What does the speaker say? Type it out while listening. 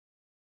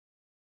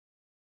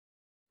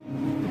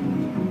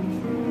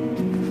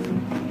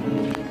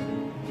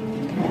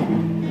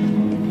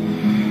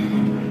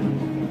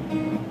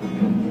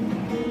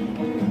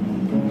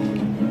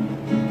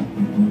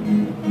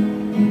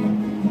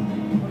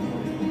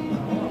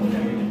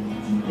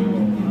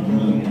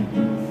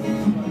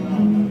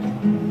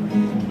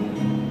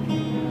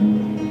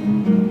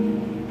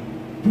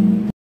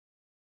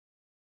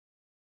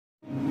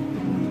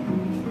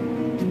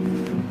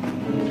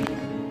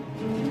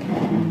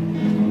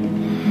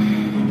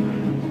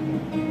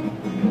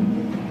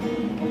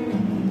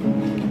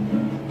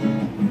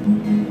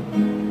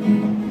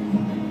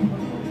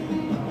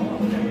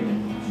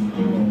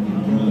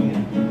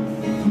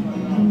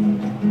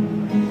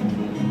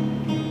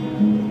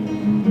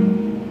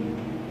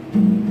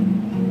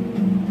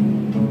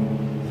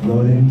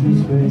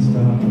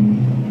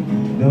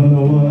space-time. Don't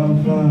know what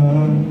I'll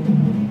find.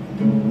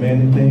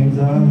 Many things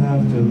I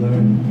have to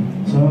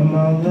learn. Some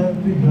I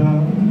left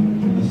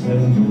behind. I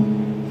said,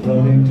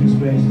 floating to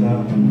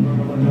space-time.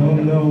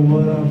 Don't know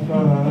what I'll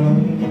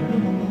find.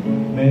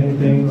 Many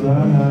things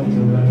I have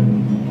to learn.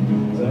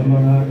 Some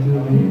I have to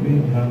leave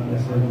behind. I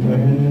said,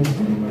 awareness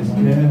is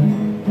care.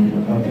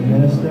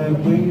 Happiness that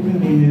we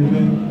believe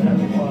in.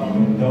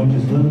 Don't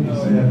just look and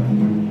stare,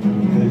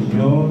 cause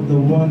you're the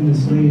one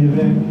that's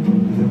leaving.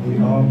 Cause if we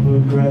all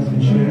progress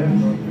and share,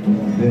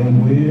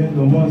 then we're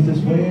the ones that's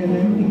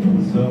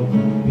winning. So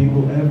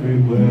people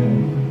everywhere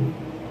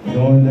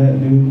join that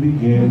new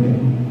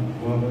beginning.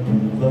 While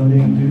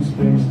floating through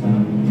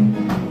space-time.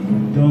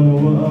 Don't know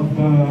what I'll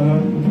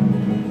find.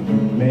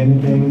 Many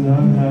things I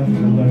have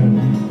to learn.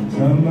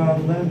 Some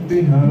I've left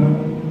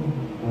behind.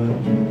 But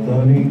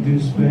floating through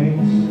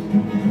space,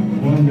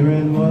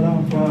 wondering what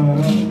I'll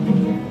find.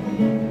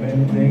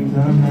 Many things I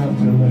have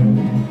to learn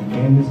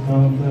in this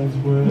complex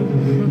world that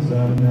we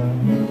reside now.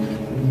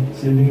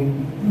 Sitting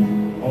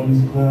on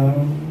this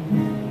cloud,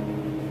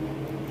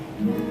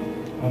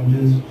 I'm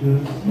just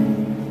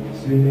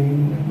sitting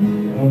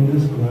on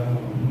this cloud.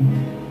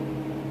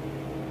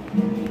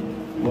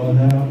 While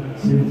now,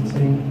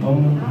 sitting on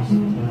this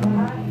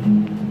cloud,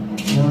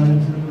 trying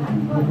to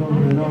look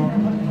over it all.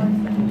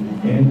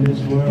 In this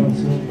world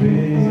so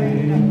big,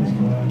 it's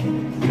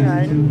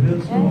easy to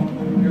feel small,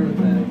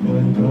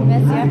 but don't I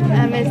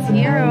miss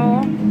you.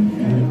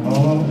 It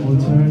all will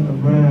turn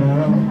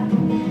around.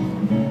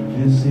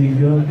 Just seek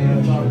your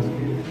passion,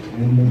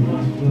 and the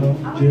rest will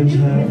just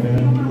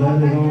happen. Let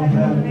it all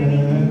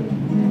happen.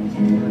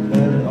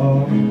 Let it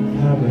all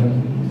happen.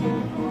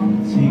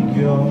 Seek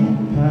your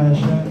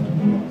passion.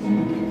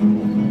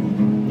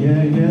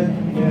 Yeah, yeah,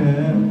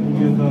 yeah.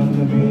 You're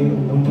gonna be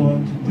the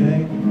one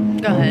today.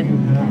 Go ahead. All you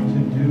have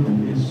to do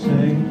is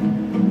say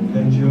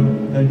that you'll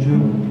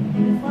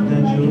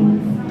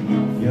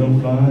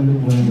find a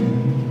way.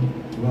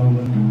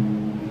 Rolling,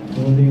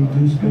 floating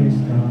through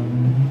space-time.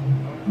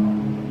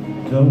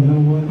 Don't know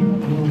what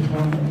you'll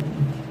find.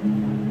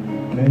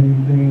 Many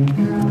things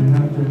we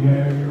have to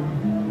learn.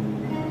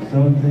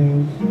 Some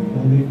things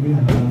will leave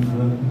behind,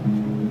 but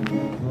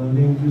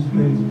floating through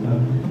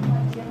space-time.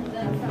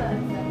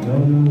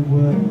 Don't know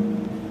what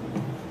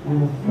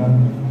we'll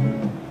find.